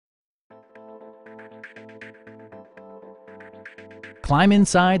Climb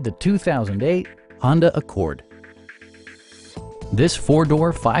inside the 2008 Honda Accord. This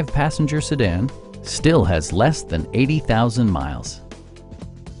four-door, five-passenger sedan still has less than 80,000 miles.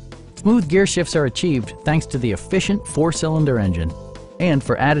 Smooth gear shifts are achieved thanks to the efficient four-cylinder engine. And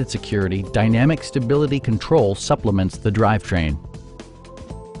for added security, dynamic stability control supplements the drivetrain.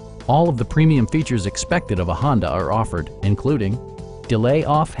 All of the premium features expected of a Honda are offered, including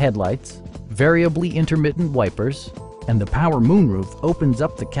delay-off headlights, variably intermittent wipers, and the power moonroof opens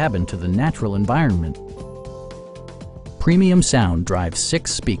up the cabin to the natural environment. Premium sound drives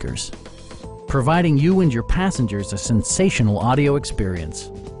 6 speakers, providing you and your passengers a sensational audio experience.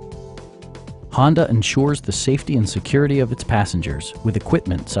 Honda ensures the safety and security of its passengers with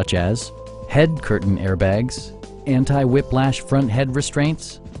equipment such as head curtain airbags, anti-whiplash front head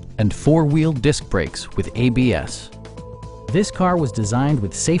restraints, and four-wheel disc brakes with ABS. This car was designed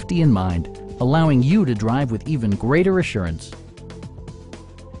with safety in mind, allowing you to drive with even greater assurance.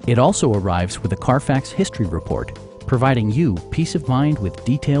 It also arrives with a Carfax history report, providing you peace of mind with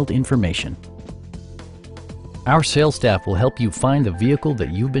detailed information. Our sales staff will help you find the vehicle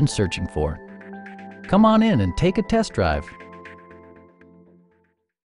that you've been searching for. Come on in and take a test drive.